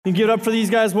You can give it up for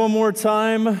these guys one more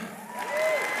time.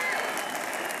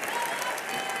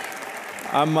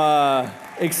 I'm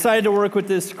excited to work with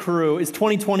this crew. Is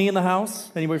 2020 in the house?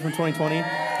 Anybody from 2020?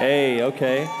 Hey,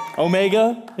 okay.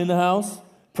 Omega in the house?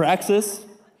 Praxis?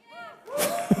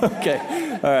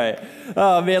 Okay, all right.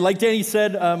 Oh, man, like Danny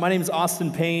said, my name is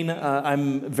Austin Payne.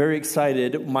 I'm very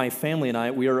excited. My family and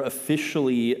I, we are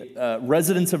officially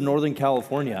residents of Northern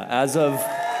California as of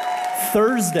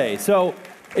Thursday. So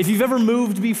if you've ever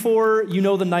moved before, you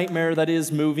know the nightmare that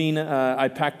is moving. I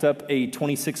packed up a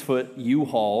 26-foot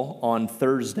U-Haul on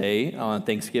Thursday on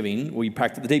Thanksgiving. We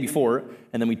packed it the day before,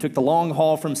 and then we took the long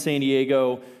haul from San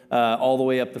Diego all the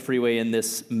way up the freeway in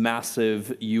this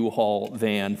massive U-Haul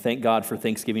van. Thank God for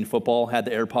Thanksgiving football. Had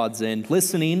the AirPods in,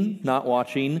 listening, not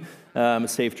watching. I'm a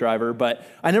safe driver, but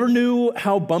I never knew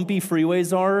how bumpy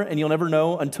freeways are, and you'll never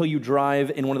know until you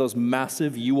drive in one of those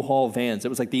massive U-Haul vans. It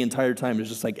was like the entire time, it was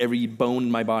just like every bone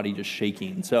in my body just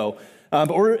shaking. So,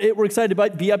 but we're excited to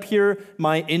be up here.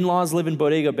 My in-laws live in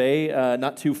Bodega Bay,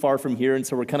 not too far from here, and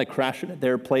so we're kind of crashing at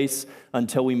their place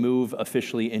until we move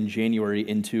officially in January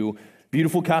into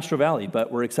beautiful Castro Valley,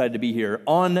 but we're excited to be here.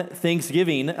 On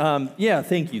Thanksgiving,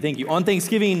 thank you. On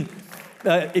Thanksgiving,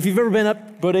 if you've ever been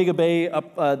up Bodega Bay,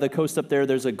 up the coast up there,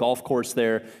 there's a golf course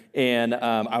there, and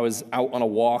I was out on a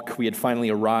walk. We had finally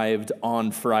arrived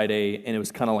on Friday, and it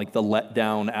was kind of like the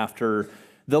letdown after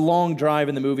the long drive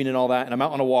and the moving and all that, and I'm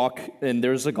out on a walk, and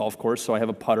there's a golf course, so I have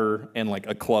a putter and like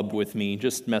a club with me,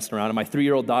 just messing around, and my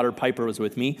 3-year-old daughter, Piper, was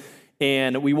with me,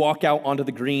 and we walk out onto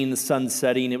the green, the sun's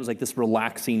setting. It was like this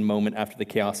relaxing moment after the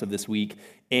chaos of this week.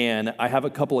 And I have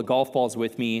a couple of golf balls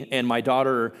with me. And my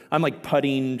daughter, I'm like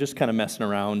putting, just kind of messing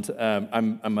around.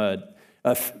 I'm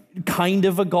a kind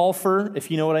of a golfer,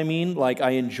 if you know what I mean. Like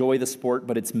I enjoy the sport,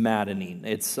 but it's maddening.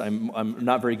 I'm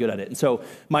not very good at it. And so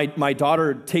my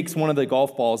daughter takes one of the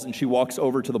golf balls and she walks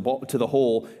over to the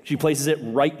hole. She places it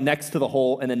right next to the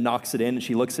hole and then knocks it in. And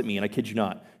she looks at me, and I kid you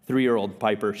not, 3-year-old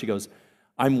Piper. She goes,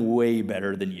 "I'm way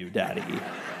better than you, Daddy."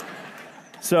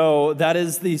 So that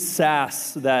is the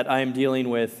sass that I'm dealing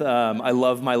with. I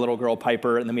love my little girl,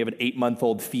 Piper, and then we have an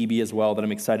 8-month-old Phoebe as well that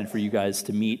I'm excited for you guys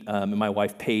to meet. And my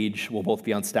wife, Paige, will both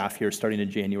be on staff here starting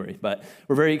in January. But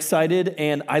we're very excited,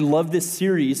 and I love this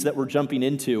series that we're jumping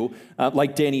into.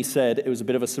 Like Danny said, it was a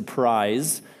bit of a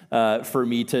surprise for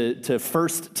me to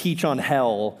first teach on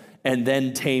hell and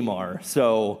then Tamar.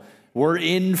 So we're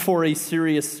in for a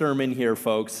serious sermon here,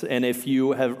 folks, and if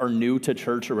you are new to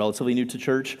church or relatively new to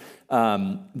church,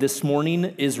 this morning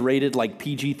is rated like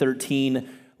PG-13,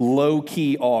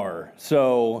 low-key R.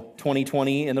 So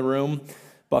 2020 in the room,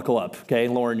 buckle up, okay?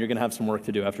 Lauren, you're going to have some work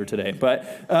to do after today. But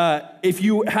if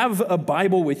you have a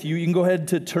Bible with you, you can go ahead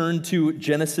to turn to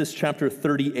Genesis chapter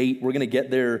 38. We're going to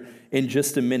get there in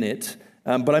just a minute.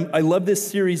 But I love this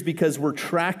series because we're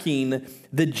tracking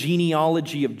the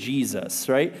genealogy of Jesus,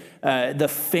 right? The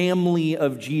family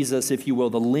of Jesus, if you will,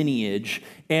 the lineage.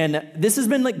 And this has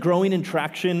been like growing in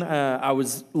traction. I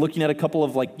was looking at a couple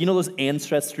of those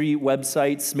Ancestry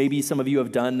websites. Maybe some of you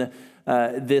have done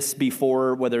this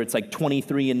before, whether it's like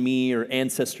 23andMe or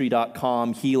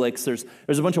Ancestry.com, Helix. There's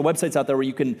a bunch of websites out there where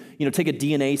you can take a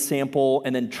DNA sample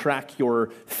and then track your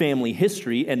family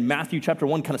history. And Matthew chapter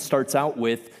 1 kind of starts out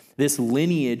with this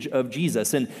lineage of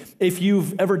Jesus. And if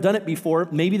you've ever done it before,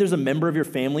 maybe there's a member of your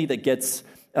family that gets,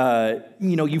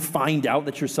 you find out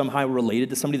that you're somehow related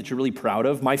to somebody that you're really proud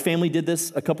of. My family did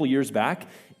this a couple years back,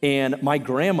 and my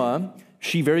grandma,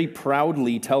 she very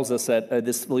proudly tells us at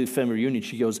this little family reunion,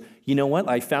 she goes, "You know what?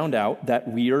 I found out that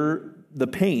the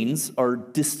Paynes are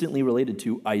distantly related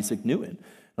to Isaac Newton."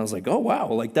 I was like, oh,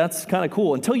 wow, like that's kind of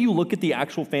cool. Until you look at the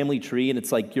actual family tree and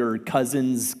it's like your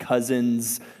cousins,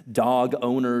 dog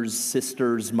owners,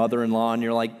 sisters, mother-in-law, and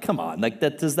you're like, come on, like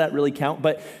does that really count?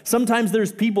 But sometimes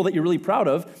there's people that you're really proud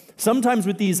of. Sometimes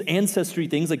with these ancestry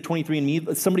things like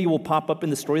 23andMe, somebody will pop up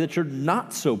in the story that you're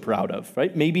not so proud of,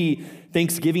 right? Maybe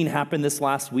Thanksgiving happened this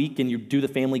last week and you do the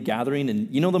family gathering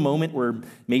and you know the moment where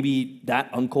maybe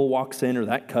that uncle walks in or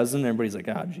that cousin, and everybody's like,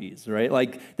 ah, geez, right?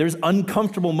 Like there's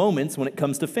uncomfortable moments when it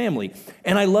comes to family.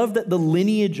 And I love that the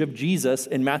lineage of Jesus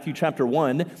in Matthew chapter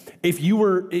 1,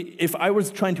 if I was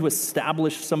trying to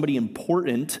establish somebody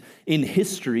important in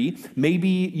history, maybe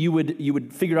you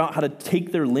would figure out how to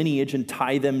take their lineage and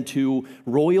tie them to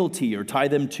royalty or tie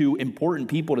them to important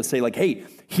people to say like, hey,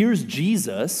 here's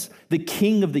Jesus, the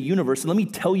king of the universe, and let me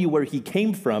tell you where he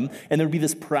came from, and there'd be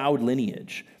this proud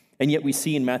lineage. And yet we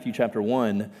see in Matthew chapter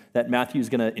 1 that Matthew is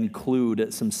going to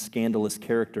include some scandalous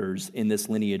characters in this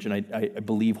lineage, and I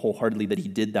believe wholeheartedly that he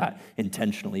did that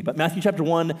intentionally. But Matthew chapter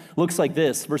 1 looks like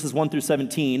this, verses 1 through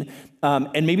 17.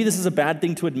 And maybe this is a bad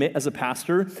thing to admit as a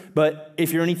pastor, but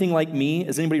if you're anything like me,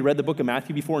 has anybody read the book of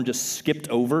Matthew before and just skipped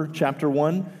over chapter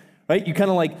 1? Right? You kind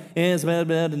of like,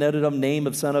 name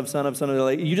of son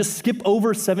of. You just skip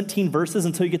over 17 verses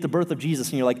until you get the birth of Jesus,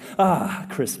 and you're like,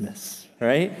 Christmas,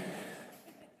 right?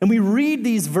 And we read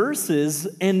these verses,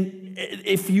 and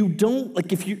if you don't,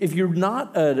 like, if you're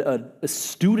not a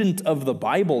student of the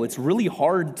Bible, it's really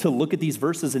hard to look at these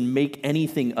verses and make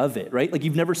anything of it, right? Like,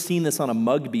 you've never seen this on a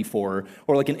mug before,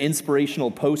 or like an inspirational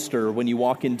poster when you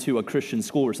walk into a Christian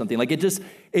school or something. Like,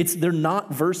 they're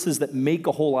not verses that make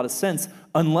a whole lot of sense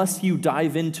unless you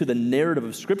dive into the narrative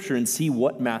of Scripture and see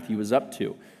what Matthew is up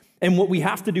to. And what we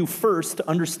have to do first to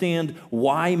understand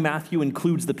why Matthew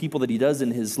includes the people that he does in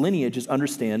his lineage is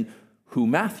understand who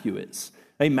Matthew is.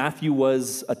 Right? Matthew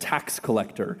was a tax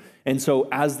collector. And so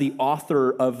as the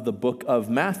author of the book of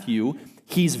Matthew,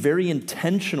 he's very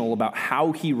intentional about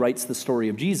how he writes the story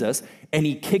of Jesus, and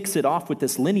he kicks it off with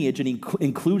this lineage, and he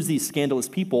includes these scandalous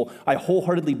people, I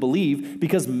wholeheartedly believe,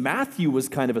 because Matthew was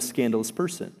kind of a scandalous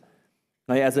person.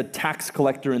 Right? As a tax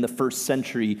collector in the first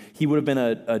century, he would have been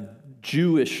a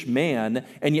Jewish man,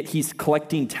 and yet he's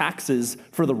collecting taxes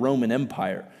for the Roman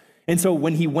Empire. And so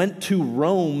when he went to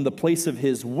Rome, the place of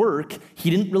his work,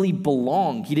 he didn't really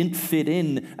belong. He didn't fit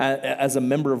in as a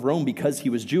member of Rome because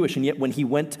he was Jewish. And yet when he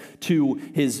went to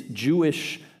his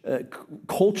Jewish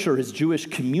culture, his Jewish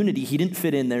community, he didn't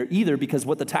fit in there either, because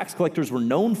what the tax collectors were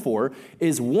known for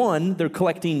is, one, they're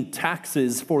collecting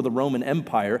taxes for the Roman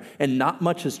Empire, and not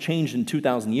much has changed in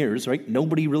 2,000 years, right?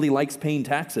 Nobody really likes paying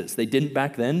taxes. They didn't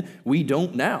back then. We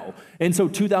don't now. And so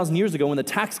 2,000 years ago, when the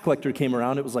tax collector came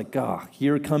around, it was like,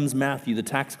 here comes Matthew, the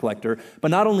tax collector.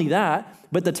 But not only that,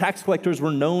 but the tax collectors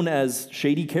were known as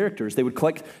shady characters. They would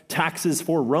collect taxes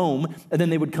for Rome, and then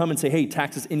they would come and say, hey,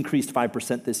 taxes increased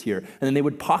 5% this year. And then they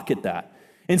would pocket that.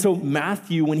 And so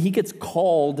Matthew, when he gets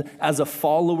called as a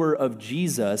follower of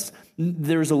Jesus,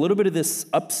 there's a little bit of this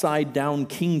upside down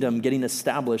kingdom getting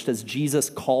established as Jesus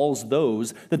calls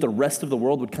those that the rest of the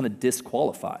world would kind of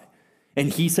disqualify. And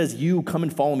he says, you come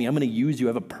and follow me. I'm going to use you. I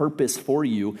have a purpose for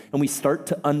you. And we start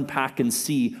to unpack and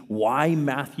see why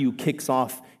Matthew kicks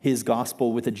off his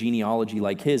gospel with a genealogy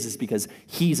like his is because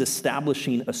he's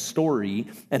establishing a story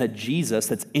and a Jesus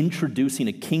that's introducing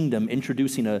a kingdom,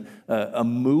 introducing a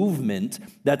movement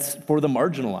that's for the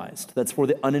marginalized, that's for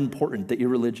the unimportant, the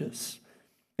irreligious.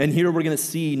 And here we're going to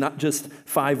see not just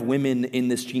 5 women in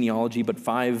this genealogy, but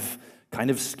 5 kind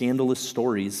of scandalous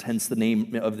stories, hence the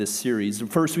name of this series.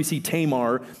 First, we see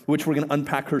Tamar, which we're going to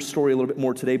unpack her story a little bit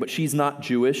more today, but she's not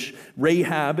Jewish.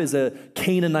 Rahab is a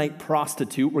Canaanite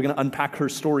prostitute. We're going to unpack her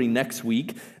story next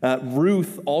week.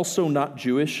 Ruth, also not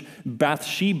Jewish.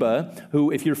 Bathsheba, who,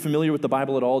 if you're familiar with the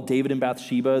Bible at all, David and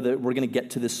Bathsheba, we're going to get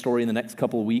to this story in the next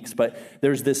couple of weeks, but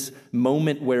there's this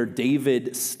moment where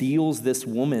David steals this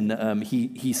woman.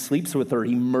 He sleeps with her.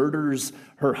 He murders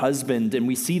her husband, and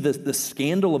we see the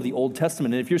scandal of the Old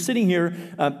Testament. And if you're sitting here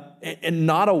and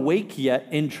not awake yet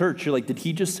in church, you're like, did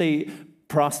he just say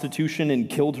prostitution and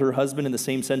killed her husband in the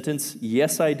same sentence?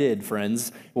 Yes, I did,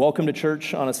 friends. Welcome to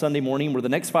church on a Sunday morning, where the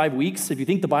next 5 weeks, if you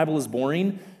think the Bible is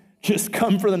boring, just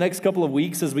come for the next couple of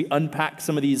weeks as we unpack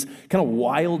some of these kind of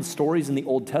wild stories in the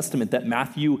Old Testament that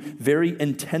Matthew very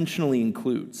intentionally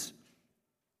includes.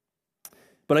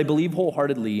 But I believe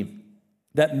wholeheartedly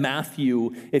that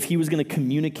Matthew, if he was going to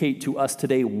communicate to us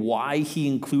today why he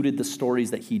included the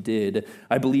stories that he did,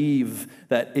 I believe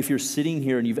that if you're sitting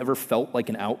here and you've ever felt like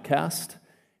an outcast,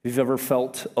 if you've ever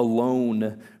felt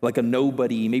alone, like a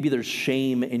nobody, maybe there's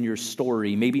shame in your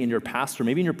story, maybe in your past or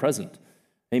maybe in your present.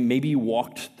 And maybe you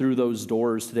walked through those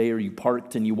doors today, or you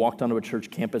parked and you walked onto a church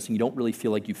campus and you don't really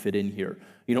feel like you fit in here.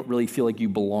 You don't really feel like you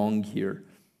belong here.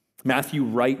 Matthew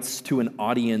writes to an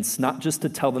audience, not just to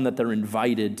tell them that they're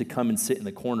invited to come and sit in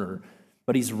the corner,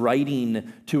 but he's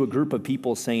writing to a group of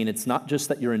people saying it's not just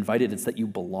that you're invited, it's that you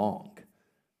belong.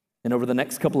 And over the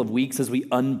next couple of weeks, as we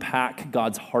unpack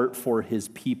God's heart for his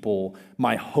people,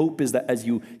 my hope is that as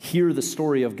you hear the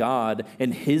story of God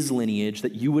and his lineage,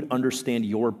 that you would understand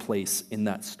your place in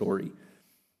that story.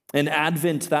 And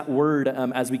Advent, that word,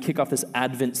 as we kick off this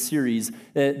Advent series,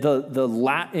 the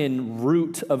Latin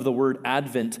root of the word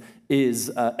Advent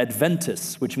is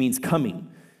adventus, which means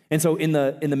coming. And so in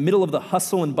the middle of the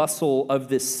hustle and bustle of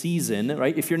this season,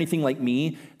 right, if you're anything like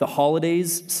me, the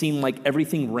holidays seem like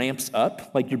everything ramps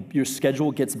up, like your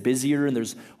schedule gets busier and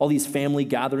there's all these family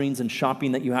gatherings and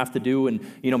shopping that you have to do. And,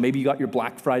 maybe you got your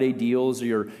Black Friday deals or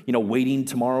you're, waiting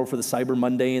tomorrow for the Cyber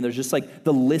Monday. And there's just like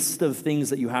the list of things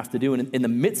that you have to do. And in the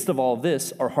midst of all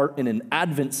this, our heart in an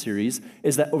Advent series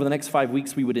is that over the next 5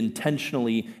 weeks, we would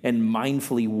intentionally and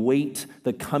mindfully wait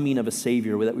the coming of a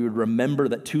Savior, that we would remember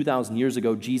that 2,000 years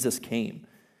ago, Jesus came.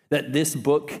 That this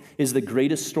book is the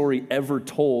greatest story ever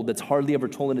told, that's hardly ever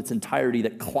told in its entirety,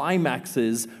 that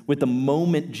climaxes with the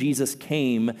moment Jesus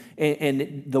came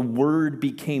and the Word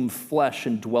became flesh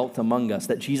and dwelt among us,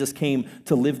 that Jesus came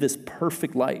to live this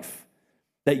perfect life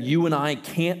that you and I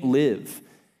can't live.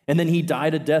 And then he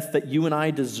died a death that you and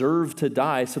I deserve to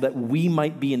die so that we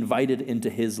might be invited into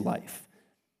his life.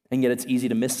 And yet it's easy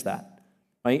to miss that,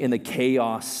 right? In the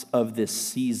chaos of this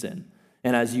season.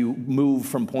 And as you move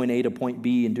from point A to point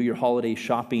B and do your holiday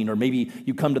shopping, or maybe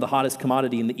you come to the hottest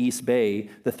commodity in the East Bay,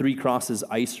 the Three Crosses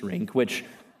ice rink, which,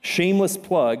 shameless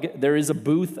plug, there is a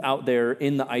booth out there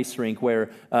in the ice rink where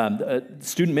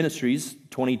student ministries,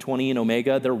 2020 and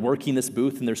Omega, they're working this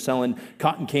booth and they're selling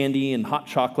cotton candy and hot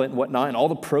chocolate and whatnot, and all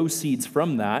the proceeds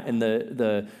from that and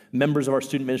the members of our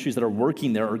student ministries that are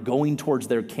working there are going towards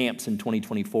their camps in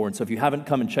 2024. And so if you haven't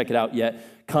come and check it out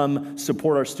yet, come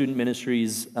support our student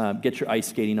ministries, get your ice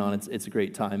skating on. It's a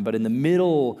great time. But in the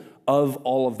middle of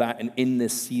all of that and in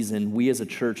this season, we as a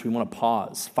church, we want to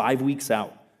pause 5 weeks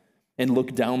out and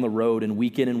look down the road and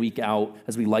week in and week out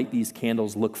as we light these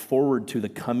candles, look forward to the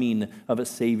coming of a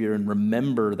Savior and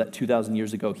remember that 2,000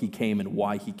 years ago he came and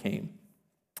why he came.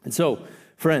 And so,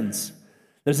 friends,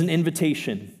 there's an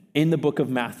invitation in the book of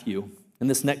Matthew. In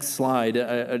this next slide,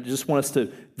 I just want us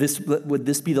to, would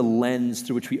this be the lens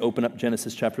through which we open up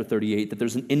Genesis chapter 38, that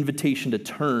there's an invitation to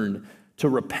turn, to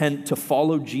repent, to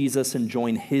follow Jesus and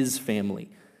join his family.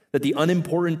 That the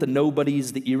unimportant, the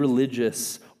nobodies, the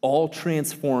irreligious, all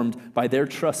transformed by their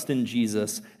trust in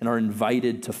Jesus and are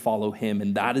invited to follow him.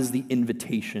 And that is the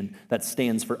invitation that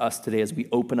stands for us today as we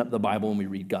open up the Bible and we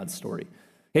read God's story.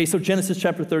 Okay, so Genesis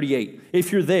chapter 38.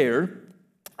 If you're there,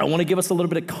 I want to give us a little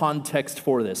bit of context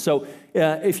for this. So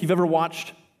if you've ever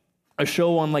watched a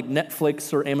show on like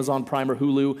Netflix or Amazon Prime or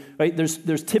Hulu, right?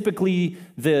 There's typically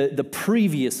the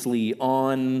previously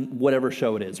on whatever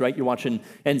show it is, right? You're watching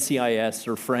NCIS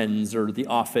or Friends or The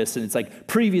Office, and it's like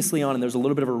previously on, and there's a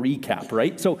little bit of a recap,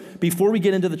 right? So before we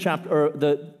get into the chapter or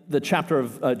the chapter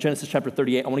of Genesis chapter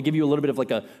 38, I want to give you a little bit of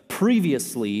like a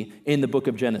previously in the book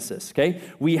of Genesis. Okay,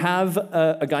 we have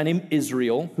a guy named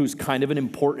Israel who's kind of an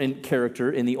important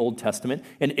character in the Old Testament,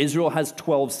 and Israel has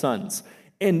 12 sons.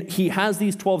 And he has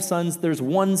these 12 sons. There's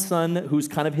one son who's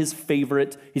kind of his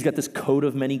favorite. He's got this coat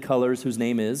of many colors whose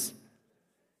name is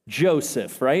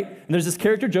Joseph, right? And there's this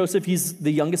character, Joseph. He's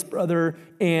the youngest brother.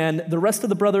 And the rest of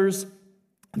the brothers,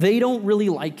 they don't really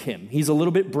like him. He's a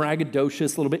little bit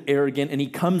braggadocious, a little bit arrogant. And he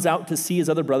comes out to see his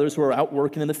other brothers who are out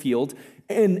working in the field.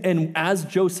 And as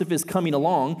Joseph is coming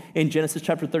along in Genesis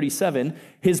chapter 37,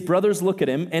 his brothers look at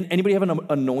him. And anybody have an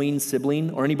annoying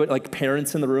sibling, or anybody like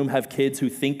parents in the room have kids who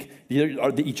think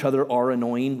each other are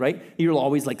annoying, right? You're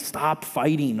always like, stop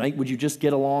fighting, right? Would you just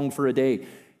get along for a day?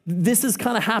 This is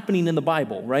kind of happening in the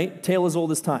Bible, right? Tale as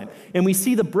old as time. And we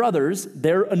see the brothers,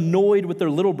 they're annoyed with their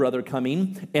little brother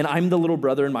coming, and I'm the little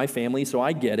brother in my family, so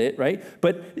I get it, right?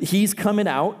 But he's coming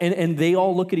out, and they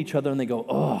all look at each other and they go,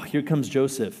 oh, here comes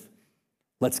Joseph.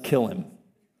 Let's kill him.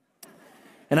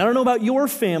 And I don't know about your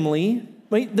family,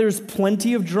 right? There's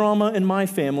plenty of drama in my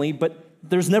family, but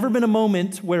there's never been a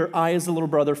moment where I, as a little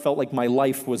brother, felt like my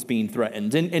life was being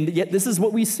threatened. And yet this is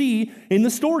what we see in the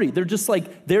story. They're just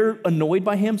like, they're annoyed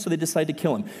by him, so they decide to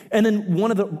kill him. And then one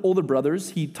of the older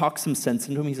brothers, he talks some sense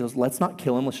into him. He says, let's not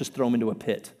kill him. Let's just throw him into a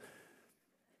pit.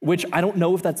 Which I don't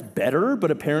know if that's better, but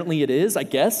apparently it is. I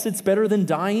guess it's better than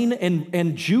dying.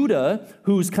 And Judah,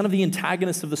 who's kind of the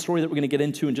antagonist of the story that we're going to get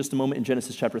into in just a moment in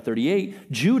Genesis chapter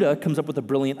 38, Judah comes up with a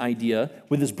brilliant idea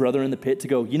with his brother in the pit to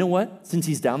go, you know what? Since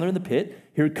he's down there in the pit,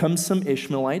 here comes some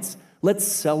Ishmaelites. Let's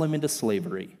sell him into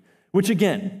slavery. Which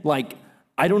again, like,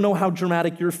 I don't know how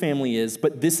dramatic your family is,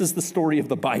 but this is the story of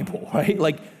the Bible, right?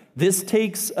 Like, this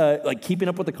takes like Keeping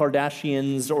Up with the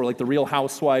Kardashians or like the Real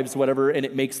Housewives, whatever, and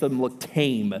it makes them look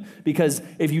tame. Because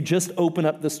if you just open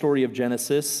up the story of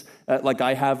Genesis, like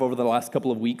I have over the last couple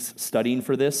of weeks studying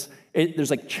for this, there's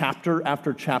like chapter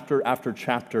after chapter after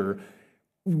chapter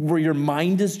where your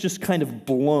mind is just kind of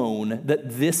blown that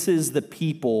this is the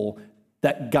people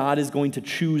that God is going to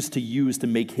choose to use to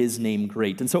make his name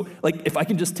great. And so, like, if I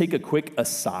can just take a quick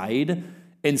aside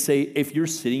and say, if you're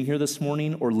sitting here this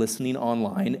morning or listening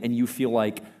online and you feel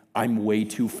like, I'm way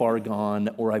too far gone,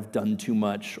 or I've done too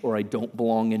much, or I don't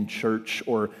belong in church,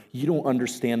 or you don't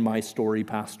understand my story,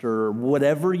 pastor, or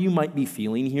whatever you might be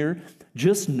feeling here,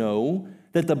 just know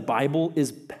that the Bible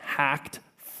is packed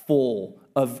full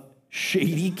of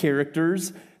shady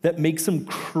characters that make some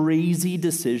crazy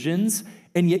decisions,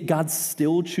 and yet God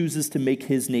still chooses to make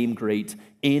his name great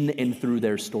in and through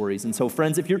their stories. And so,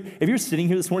 friends, if you're sitting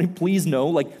here this morning, please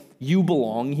know, you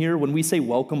belong here. When we say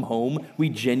welcome home, we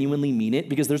genuinely mean it,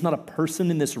 because there's not a person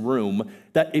in this room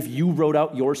that if you wrote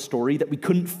out your story that we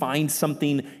couldn't find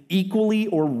something equally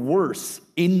or worse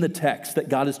in the text that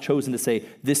God has chosen to say,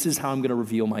 this is how I'm going to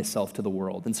reveal myself to the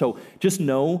world. And so just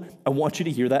know, I want you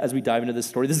to hear that as we dive into this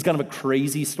story. This is kind of a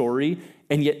crazy story,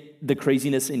 and yet the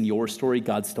craziness in your story,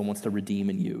 God still wants to redeem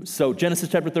and use. So Genesis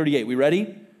chapter 38, we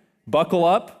ready? Buckle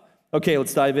up. Okay,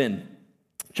 let's dive in.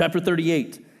 Chapter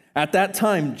 38. At that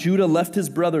time, Judah left his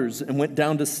brothers and went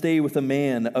down to stay with a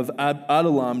man of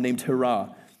Adullam named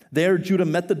Hirah. There, Judah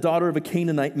met the daughter of a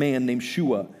Canaanite man named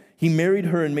Shua. He married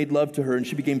her and made love to her, and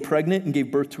she became pregnant and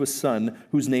gave birth to a son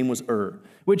whose name was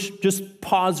Which, just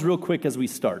pause real quick as we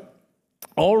start.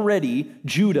 Already,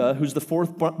 Judah, who's the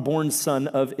fourth-born son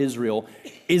of Israel,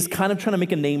 is kind of trying to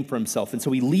make a name for himself. And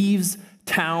so he leaves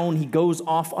town, he goes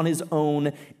off on his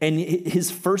own, and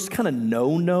his first kind of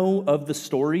no-no of the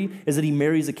story is that he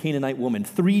marries a Canaanite woman.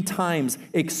 3 times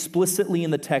explicitly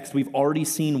in the text, we've already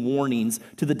seen warnings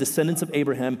to the descendants of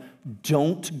Abraham,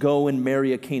 don't go and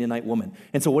marry a Canaanite woman.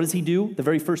 And so what does he do? The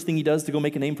very first thing he does to go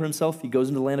make a name for himself, he goes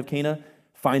into the land of Canaan,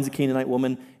 finds a Canaanite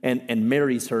woman, and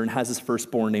marries her and has his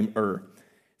firstborn named It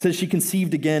says she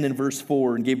conceived again in verse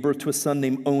 4 and gave birth to a son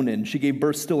named Onan. She gave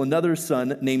birth still another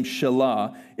son named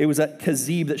Shelah. It was at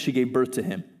Kezib that she gave birth to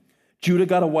him. Judah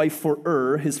got a wife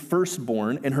for his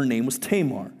firstborn, and her name was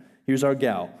Tamar. Here's our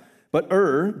gal. But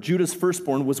Judah's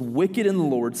firstborn, was wicked in the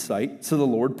Lord's sight, so the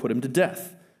Lord put him to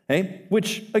death. Okay?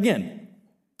 Which, again,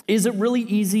 is it really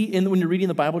easy when you're reading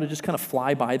the Bible to just kind of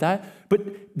fly by that? But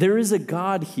there is a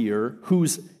God here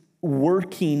who's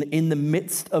working in the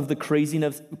midst of the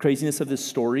craziness of this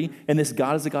story, and this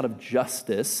God is a God of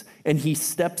justice, and he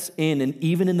steps in, and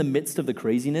even in the midst of the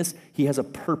craziness, he has a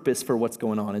purpose for what's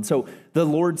going on. And so the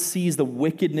Lord sees the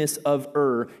wickedness of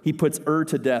he puts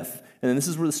to death, and then this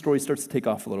is where the story starts to take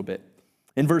off a little bit.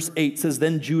 In verse 8 says,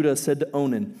 Then Judah said to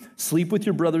Onan, sleep with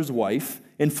your brother's wife,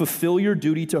 and fulfill your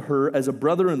duty to her as a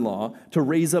brother-in-law to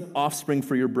raise up offspring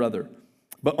for your brother.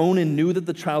 But Onan knew that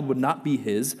the child would not be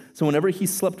his, so whenever he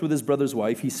slept with his brother's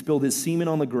wife, he spilled his semen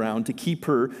on the ground to keep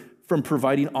her from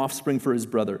providing offspring for his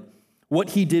brother. What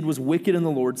he did was wicked in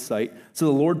the Lord's sight, so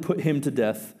the Lord put him to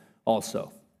death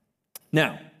also.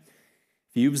 Now,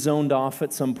 if you've zoned off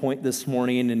at some point this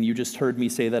morning and you just heard me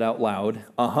say that out loud,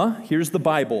 here's the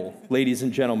Bible, ladies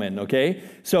and gentlemen, okay?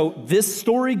 So this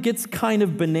story gets kind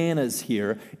of bananas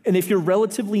here, and if you're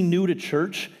relatively new to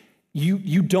church,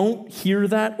 you don't hear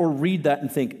that or read that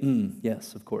and think,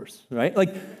 yes, of course, right?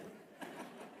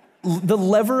 The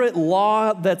levirate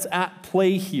law that's at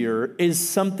play here is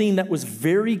something that was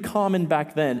very common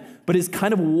back then, but is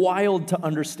kind of wild to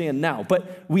understand now.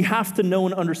 But we have to know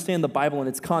and understand the Bible in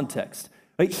its context.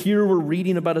 Right here, we're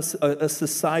reading about a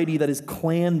society that is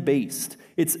clan-based.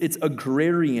 It's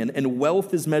agrarian, and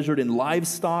wealth is measured in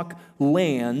livestock,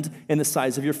 land, and the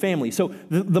size of your family. So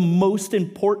the most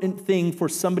important thing for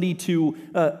somebody to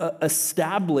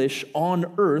establish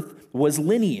on earth was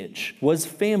lineage, was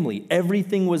family.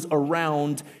 Everything was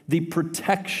around the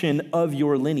protection of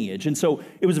your lineage. And so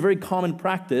it was a very common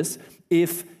practice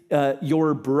if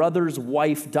your brother's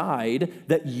wife died,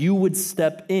 that you would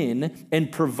step in and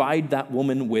provide that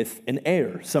woman with an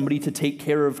heir, somebody to take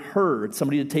care of her,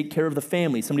 somebody to take care of the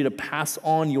family, somebody to pass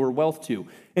on your wealth to.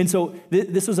 And so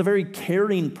this was a very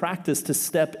caring practice to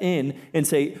step in and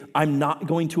say, I'm not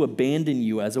going to abandon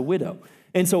you as a widow.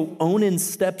 And so Onan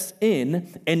steps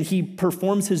in and he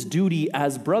performs his duty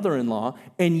as brother-in-law,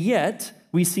 and yet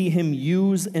we see him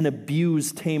use and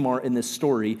abuse Tamar in this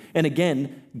story. And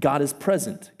again, God is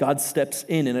present. God steps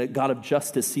in, and a God of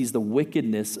justice sees the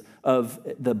wickedness of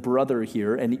the brother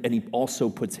here, and he also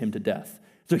puts him to death.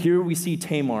 So here we see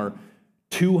Tamar,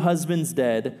 2 husbands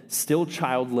dead, still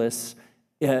childless,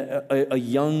 a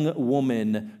young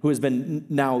woman who has been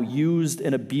now used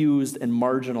and abused and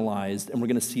marginalized, and we're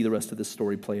going to see the rest of this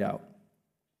story play out.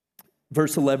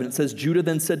 Verse 11, it says, Judah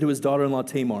then said to his daughter-in-law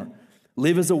Tamar,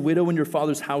 live as a widow in your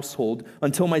father's household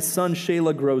until my son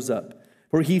Shelah grows up.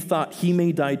 For he thought he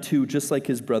may die too, just like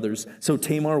his brothers. So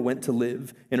Tamar went to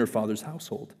live in her father's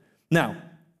household. Now,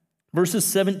 verses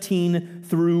 17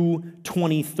 through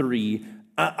 23,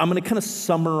 I'm going to kind of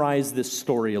summarize this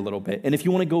story a little bit. And if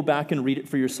you want to go back and read it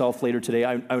for yourself later today,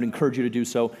 I would encourage you to do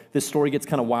so. This story gets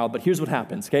kind of wild, but here's what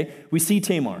happens, okay? We see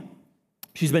Tamar.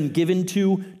 She's been given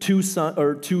to two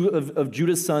of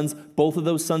Judah's sons. Both of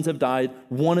those sons have died.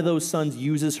 One of those sons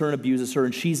uses her and abuses her,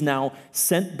 and she's now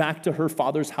sent back to her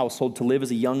father's household to live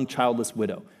as a young childless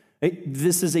widow.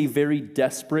 This is a very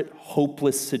desperate,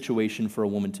 hopeless situation for a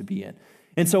woman to be in.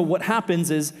 And so what happens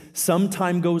is some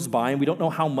time goes by, and we don't know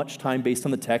how much time based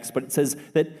on the text, but it says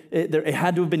that it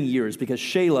had to have been years because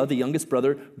Shelah, the youngest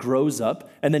brother, grows up,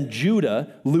 and then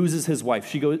Judah loses his wife.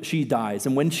 She dies.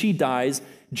 And when she dies,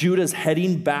 Judah's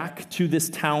heading back to this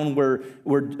town where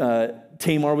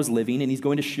Tamar was living, and he's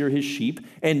going to shear his sheep,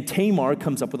 and Tamar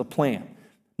comes up with a plan.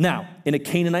 Now, in a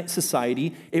Canaanite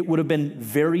society, it would have been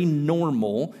very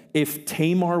normal if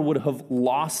Tamar would have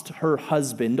lost her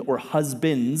husband or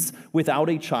husbands without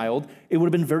a child. It would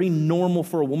have been very normal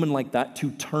for a woman like that to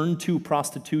turn to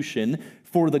prostitution,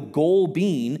 for the goal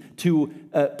being to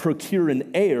procure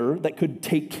an heir that could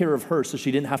take care of her so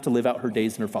she didn't have to live out her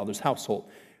days in her father's household.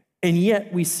 And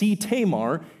yet we see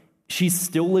Tamar. She's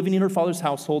still living in her father's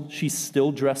household. She's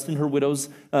still dressed in her widow's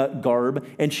garb,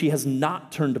 and she has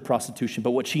not turned to prostitution.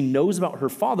 But what she knows about her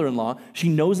father-in-law, she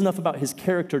knows enough about his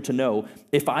character to know,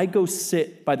 if I go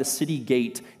sit by the city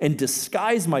gate and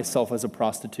disguise myself as a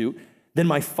prostitute, then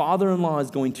my father-in-law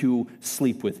is going to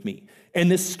sleep with me. And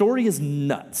this story is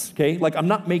nuts, okay? Like, I'm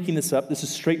not making this up. This is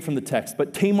straight from the text.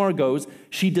 But Tamar goes,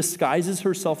 she disguises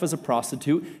herself as a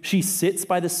prostitute. She sits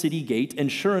by the city gate,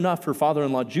 and sure enough, her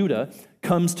father-in-law, Judah,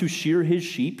 comes to shear his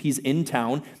sheep. He's in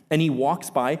town, and he walks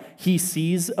by. He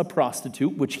sees a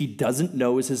prostitute, which he doesn't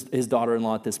know is his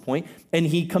daughter-in-law at this point, and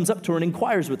he comes up to her and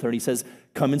inquires with her, and he says,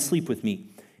 come and sleep with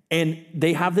me. And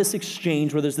they have this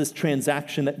exchange where there's this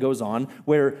transaction that goes on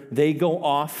where they go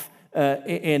off,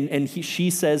 she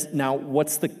says, now what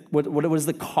is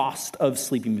the cost of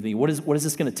sleeping with me? What is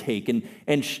this going to take?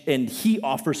 And he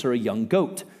offers her a young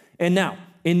goat. And now,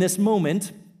 in this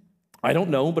moment, I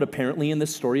don't know, but apparently in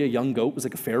this story, a young goat was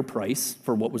like a fair price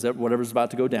for whatever's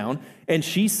about to go down. And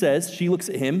she looks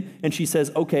at him and she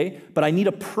says, okay, but I need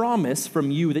a promise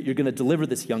from you that you're going to deliver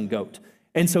this young goat.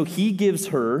 And so he gives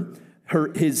her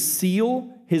his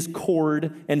seal, his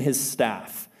cord, and his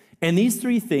staff. And these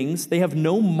three things, they have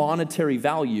no monetary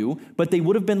value, but they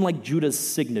would have been like Judah's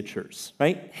signatures,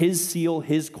 right? His seal,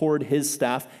 his cord, his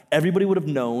staff. Everybody would have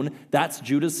known that's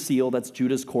Judah's seal, that's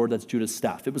Judah's cord, that's Judah's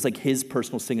staff. It was like his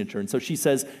personal signature. And so she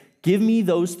says, give me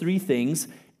those three things,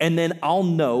 and then I'll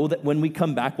know that when we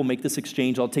come back, we'll make this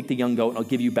exchange. I'll take the young goat, and I'll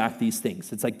give you back these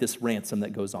things. It's like this ransom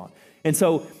that goes on. And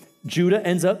so Judah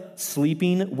ends up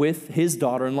sleeping with his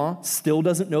daughter-in-law, still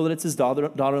doesn't know that it's his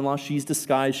daughter-in-law. She's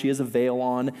disguised. She has a veil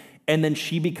on, and then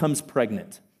she becomes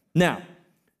pregnant. Now,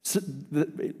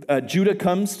 Judah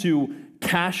comes to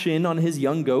cash in on his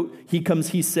young goat.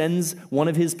 He sends one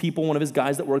of his people, one of his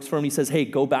guys that works for him. He says, hey,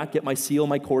 go back, get my seal,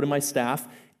 my cord, and my staff,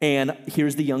 and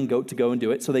here's the young goat to go and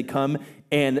do it. So they come,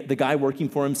 and the guy working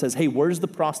for him says, hey, where's the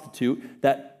prostitute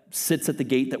that sits at the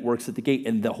gate, that works at the gate?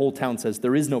 And the whole town says,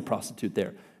 there is no prostitute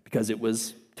there, because it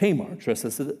was Tamar, dressed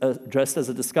as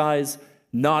a disguise,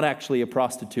 not actually a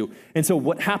prostitute. And so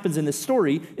what happens in this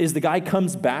story is the guy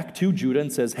comes back to Judah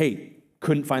and says, hey,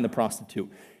 couldn't find the prostitute.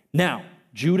 Now,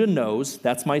 Judah knows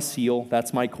that's my seal,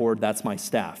 that's my cord, that's my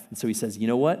staff. And so he says, you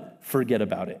know what? Forget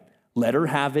about it. Let her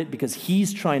have it, because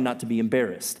he's trying not to be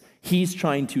embarrassed. He's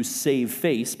trying to save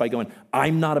face by going,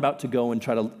 I'm not about to go and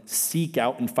try to seek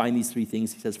out and find these three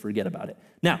things. He says, forget about it.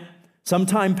 Now, some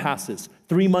time passes.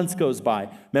 3 months goes by.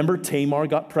 Remember, Tamar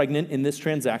got pregnant in this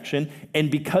transaction, and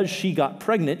because she got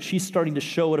pregnant, she's starting to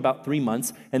show at about 3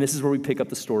 months, and this is where we pick up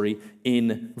the story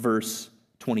in verse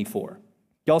 24.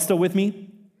 Y'all still with me?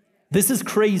 This is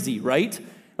crazy, right?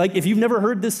 Like, if you've never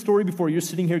heard this story before, you're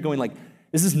sitting here going like,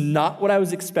 this is not what I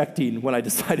was expecting when I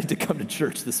decided to come to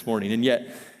church this morning, and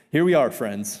yet, here we are,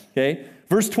 friends, okay?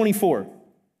 Verse 24,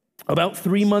 about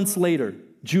 3 months later,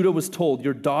 Judah was told,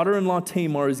 your daughter-in-law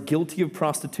Tamar is guilty of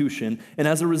prostitution, and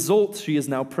as a result, she is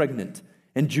now pregnant.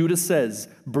 And Judah says,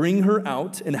 bring her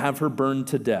out and have her burned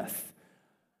to death.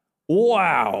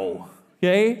 Wow,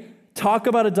 okay? Talk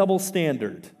about a double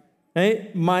standard. Okay?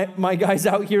 My guy's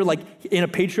out here, like, in a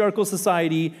patriarchal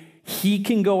society, he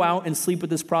can go out and sleep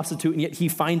with this prostitute, and yet he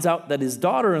finds out that his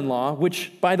daughter-in-law,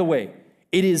 which, by the way,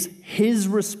 it is his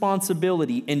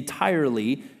responsibility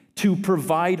entirely to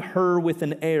provide her with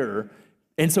an heir.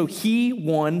 And so he,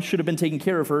 one, should have been taking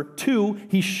care of her. Two,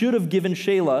 he should have given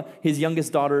Shelah, his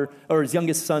youngest daughter, or his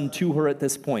youngest son, to her at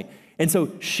this point. And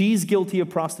so she's guilty of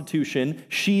prostitution.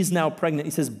 She's now pregnant.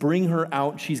 He says, bring her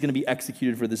out. She's going to be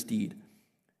executed for this deed.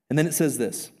 And then it says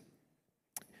this,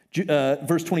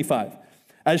 verse 25.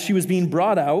 As she was being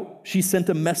brought out, she sent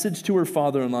a message to her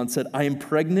father-in-law and said, I am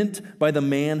pregnant by the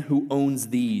man who owns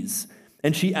these.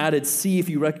 And she added, see if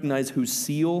you recognize whose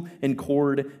seal and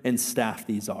cord and staff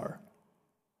these are.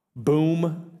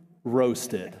 Boom,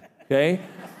 roasted, okay?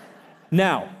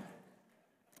 Now,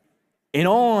 in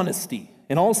all honesty,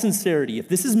 in all sincerity, if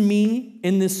this is me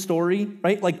in this story,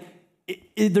 right, like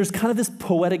there's kind of this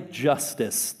poetic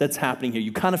justice that's happening here.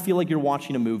 You kind of feel like you're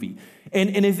watching a movie.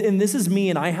 And if this is me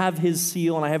and I have his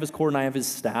seal and I have his cord and I have his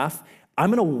staff, I'm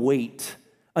going to wait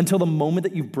until the moment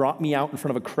that you've brought me out in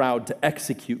front of a crowd to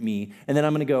execute me. And then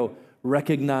I'm going to go,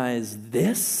 recognize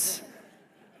this?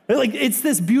 Like, it's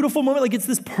this beautiful moment. Like, it's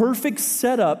this perfect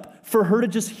setup for her to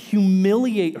just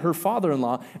humiliate her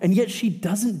father-in-law. And yet she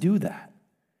doesn't do that.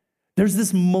 There's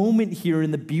this moment here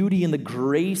in the beauty and the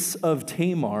grace of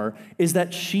Tamar is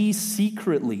that she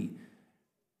secretly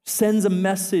sends a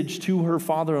message to her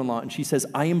father-in-law and she says,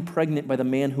 I am pregnant by the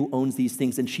man who owns these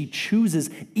things. And she chooses,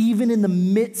 even in the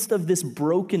midst of this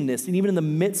brokenness and even in the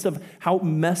midst of how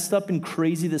messed up and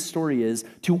crazy this story is,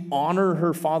 to honor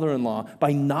her father-in-law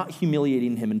by not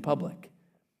humiliating him in public.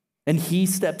 And he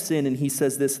steps in and he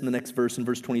says this in the next verse, in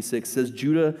verse 26, says,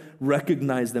 Judah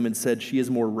recognized them and said, she is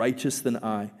more righteous than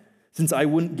I, since I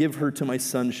wouldn't give her to my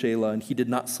son Shelah, and he did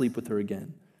not sleep with her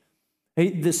again. Hey,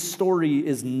 this story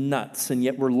is nuts, and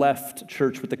yet we're left,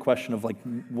 church, with the question of, like,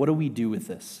 what do we do with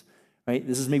this, right?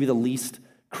 This is maybe the least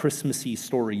Christmassy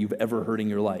story you've ever heard in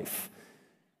your life.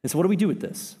 And so what do we do with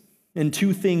this? And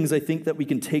two things I think that we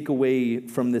can take away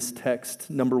from this text.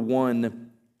 Number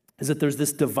one is that there's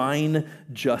this divine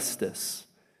justice,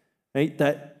 right?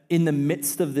 That in the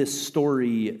midst of this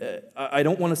story, I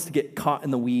don't want us to get caught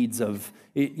in the weeds of,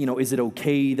 is it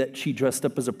okay that she dressed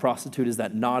up as a prostitute? Is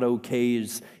that not okay?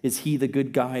 Is he the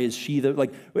good guy? Is she the,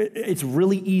 like, it's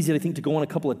really easy, I think, to go on a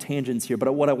couple of tangents here,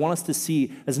 but what I want us to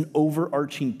see as an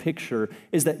overarching picture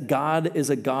is that God is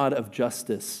a God of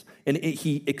justice, and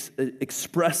he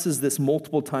expresses this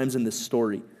multiple times in this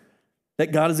story.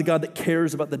 That God is a God that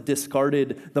cares about the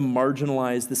discarded, the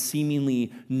marginalized, the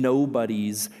seemingly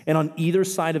nobodies. And on either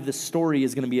side of this story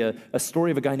is going to be a story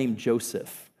of a guy named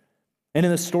Joseph. And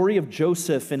in the story of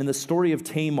Joseph and in the story of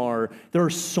Tamar, there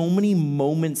are so many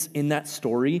moments in that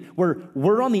story where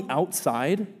we're on the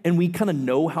outside and we kind of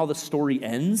know how the story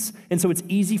ends. And so it's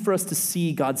easy for us to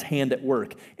see God's hand at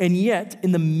work. And yet,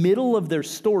 in the middle of their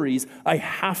stories, I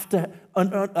have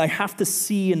to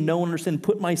see and know and understand,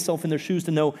 put myself in their shoes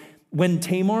to know, when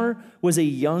Tamar was a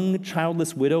young,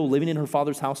 childless widow living in her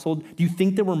father's household, do you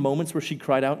think there were moments where she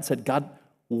cried out and said, God,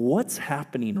 what's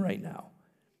happening right now?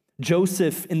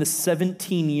 Joseph, in the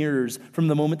 17 years from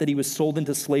the moment that he was sold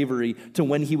into slavery to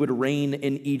when he would reign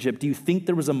in Egypt, do you think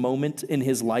there was a moment in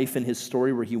his life and his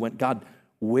story where he went, God,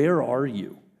 where are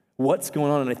you? What's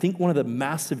going on? And I think one of the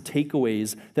massive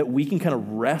takeaways that we can kind of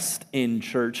rest in,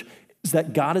 church, is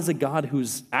that God is a God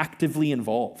who's actively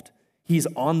involved. He's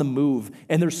on the move.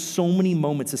 And there's so many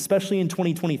moments, especially in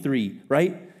 2023,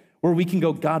 right? Where we can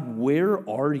go, God, where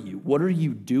are you? What are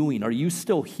you doing? Are you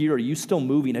still here? Are you still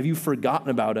moving? Have you forgotten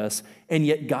about us? And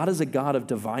yet God is a God of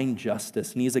divine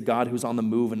justice. And he is a God who's on the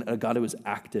move and a God who is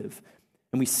active.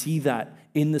 And we see that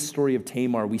in the story of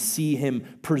Tamar. We see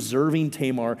him preserving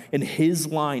Tamar and his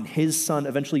line, his son,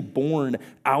 eventually born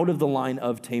out of the line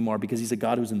of Tamar because he's a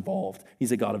God who's involved.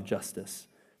 He's a God of justice.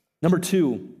 Number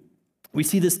two, we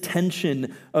see this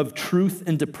tension of truth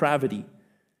and depravity.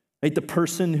 Right? The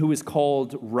person who is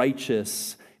called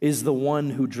righteous is the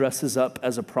one who dresses up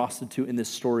as a prostitute in this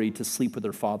story to sleep with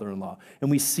her father-in-law.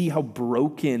 And we see how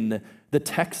broken the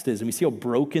text is, and we see how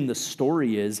broken the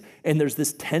story is, and there's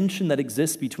this tension that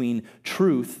exists between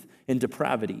truth and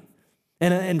depravity.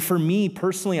 And for me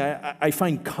personally, I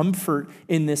find comfort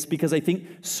in this because I think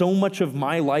so much of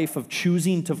my life of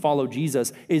choosing to follow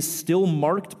Jesus is still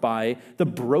marked by the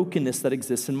brokenness that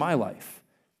exists in my life.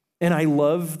 And I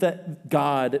love that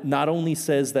God not only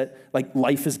says that, like,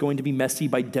 life is going to be messy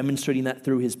by demonstrating that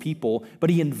through his people, but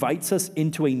he invites us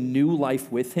into a new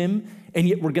life with him, and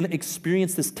yet we're going to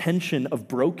experience this tension of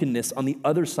brokenness on the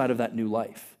other side of that new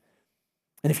life.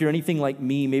 And if you're anything like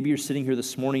me, maybe you're sitting here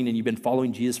this morning and you've been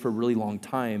following Jesus for a really long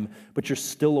time, but you're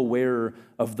still aware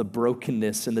of the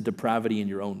brokenness and the depravity in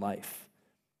your own life.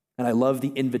 And I love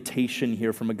the invitation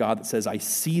here from a God that says, I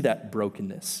see that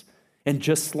brokenness. And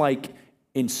just like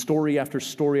in story after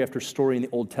story after story in the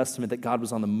Old Testament that God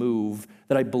was on the move,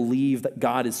 that I believe that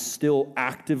God is still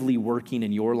actively working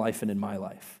in your life and in my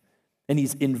life. And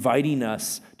he's inviting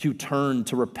us to turn,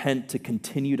 to repent, to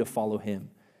continue to follow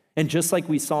him. And just like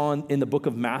we saw in the book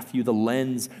of Matthew, the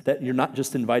lens that you're not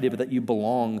just invited, but that you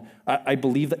belong, I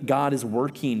believe that God is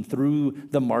working through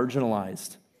the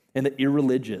marginalized and the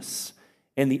irreligious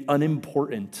and the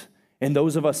unimportant. And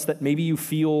those of us that maybe you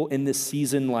feel in this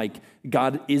season like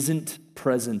God isn't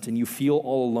present and you feel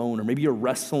all alone, or maybe you're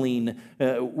wrestling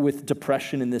with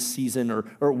depression in this season,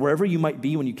 or wherever you might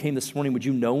be when you came this morning, would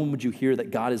you know and would you hear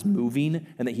that God is moving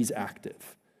and that he's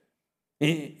active?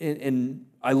 And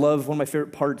I love one of my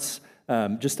favorite parts,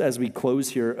 just as we close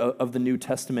here, of the New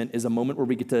Testament is a moment where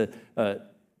we get to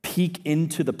peek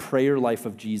into the prayer life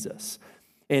of Jesus.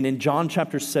 And in John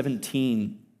chapter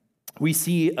 17, we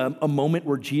see a moment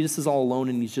where Jesus is all alone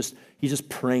and he's just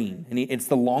praying. And it's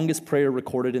the longest prayer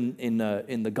recorded in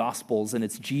the Gospels, and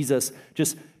it's Jesus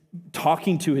just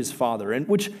talking to his Father, and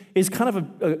which is kind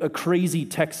of a crazy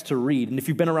text to read. And if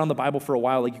you've been around the Bible for a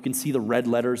while, like you can see the red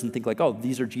letters and think like, oh,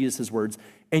 these are Jesus' words.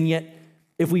 And yet,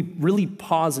 if we really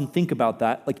pause and think about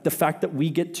that, like the fact that we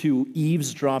get to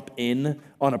eavesdrop in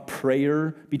on a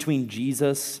prayer between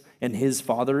Jesus and his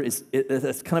Father,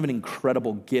 that's kind of an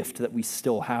incredible gift that we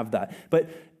still have that. But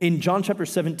in John chapter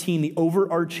 17, the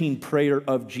overarching prayer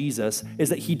of Jesus is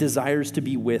that he desires to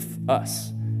be with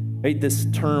us. Right? This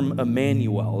term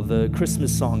Emmanuel, the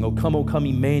Christmas song, O come,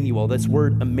 Emmanuel, this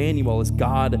word Emmanuel is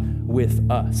God with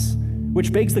us,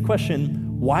 which begs the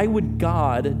question, why would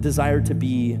God desire to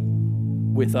be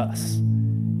with us?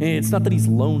 And it's not that he's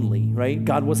lonely, right?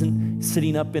 God wasn't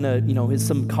sitting up in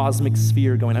some cosmic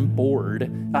sphere going, I'm bored.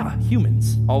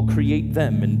 Humans, I'll create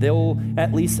them and they'll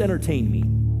at least entertain me.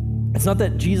 It's not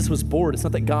that Jesus was bored. It's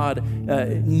not that God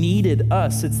needed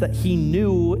us. It's that he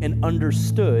knew and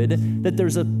understood that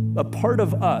there's a part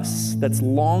of us that's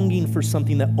longing for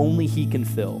something that only he can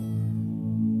fill.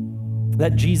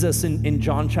 That Jesus in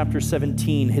John chapter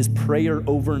 17, his prayer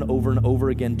over and over and over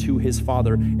again to his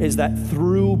Father is that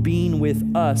through being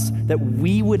with us, that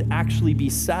we would actually be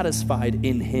satisfied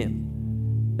in him.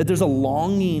 That there's a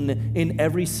longing in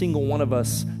every single one of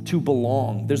us to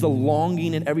belong. There's a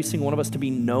longing in every single one of us to be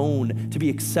known, to be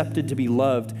accepted, to be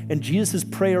loved. And Jesus'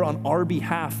 prayer on our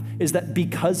behalf is that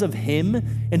because of him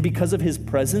and because of his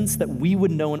presence, that we would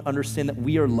know and understand that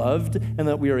we are loved and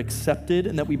that we are accepted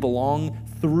and that we belong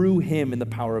through him in the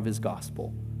power of his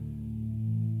gospel.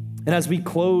 And as we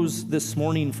close this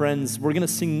morning, friends, we're going to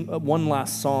sing one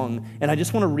last song. And I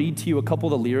just want to read to you a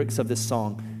couple of the lyrics of this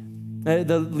song.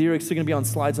 The lyrics are going to be on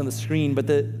slides on the screen, but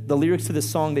the lyrics to this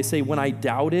song, they say, when I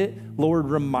doubt it, Lord,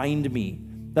 remind me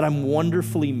that I'm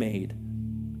wonderfully made.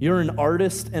 You're an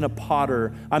artist and a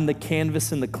potter. I'm the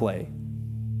canvas and the clay.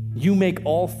 You make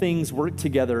all things work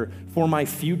together for my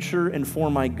future and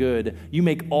for my good. You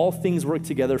make all things work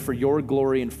together for your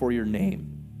glory and for your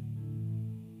name.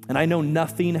 And I know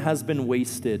nothing has been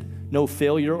wasted, no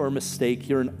failure or mistake.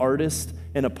 You're an artist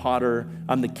and a potter.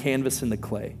 I'm the canvas and the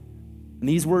clay. And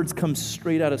these words come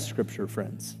straight out of Scripture,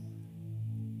 friends.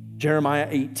 Jeremiah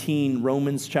 18,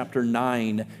 Romans chapter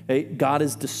 9, God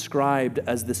is described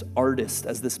as this artist,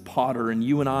 as this potter, and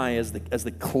you and I as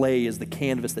the clay, as the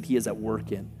canvas that he is at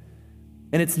work in.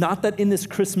 And it's not that in this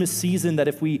Christmas season that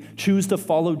if we choose to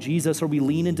follow Jesus or we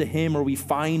lean into him or we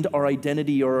find our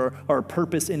identity or our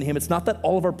purpose in him, it's not that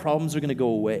all of our problems are going to go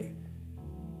away.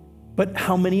 But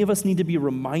how many of us need to be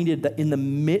reminded that in the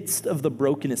midst of the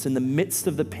brokenness, in the midst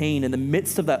of the pain, in the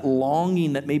midst of that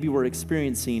longing that maybe we're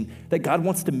experiencing, that God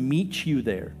wants to meet you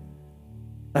there.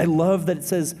 I love that it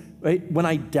says, right, when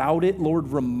I doubt it, Lord,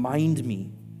 remind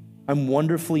me. I'm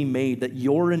wonderfully made, that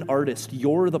you're an artist,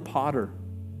 you're the potter.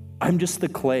 I'm just the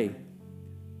clay.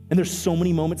 And there's so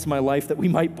many moments in my life that we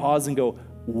might pause and go,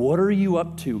 what are you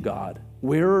up to, God?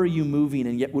 Where are you moving?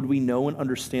 And yet would we know and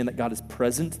understand that God is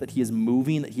present, that he is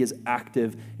moving, that he is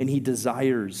active, and he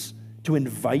desires to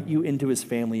invite you into his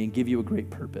family and give you a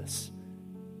great purpose.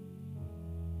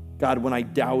 God, when I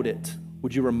doubt it,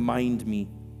 would you remind me,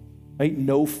 right?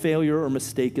 No failure or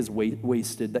mistake is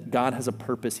wasted, that God has a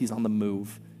purpose, he's on the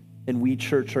move. And we,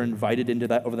 church, are invited into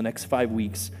that over the next 5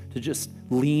 weeks to just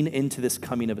lean into this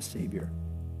coming of a Savior.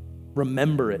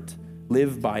 Remember it,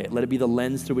 live by it, let it be the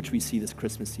lens through which we see this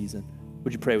Christmas season.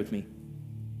 Would you pray with me?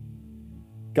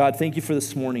 God, thank you for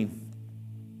this morning.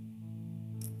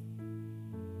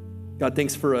 God,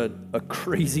 thanks for a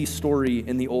crazy story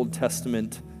in the Old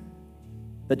Testament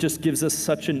that just gives us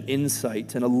such an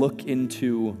insight and a look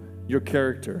into your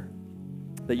character,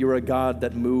 that you're a God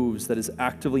that moves, that is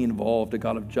actively involved, a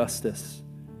God of justice,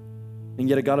 and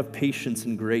yet a God of patience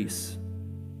and grace.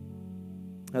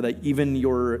 That even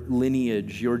your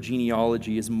lineage, your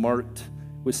genealogy is marked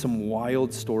with some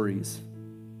wild stories.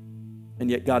 And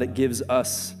yet, God, it gives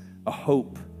us a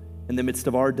hope in the midst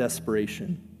of our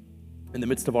desperation, in the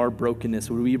midst of our brokenness,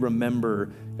 where we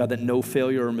remember, God, that no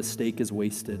failure or mistake is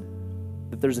wasted,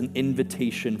 that there's an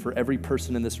invitation for every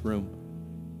person in this room,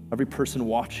 every person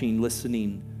watching,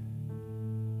 listening,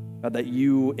 God, that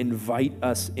you invite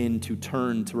us in to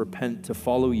turn, to repent, to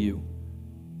follow you.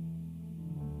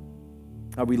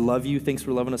 God, we love you. Thanks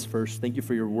for loving us first. Thank you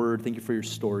for your word. Thank you for your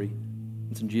story.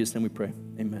 It's in Jesus' name we pray.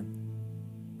 Amen.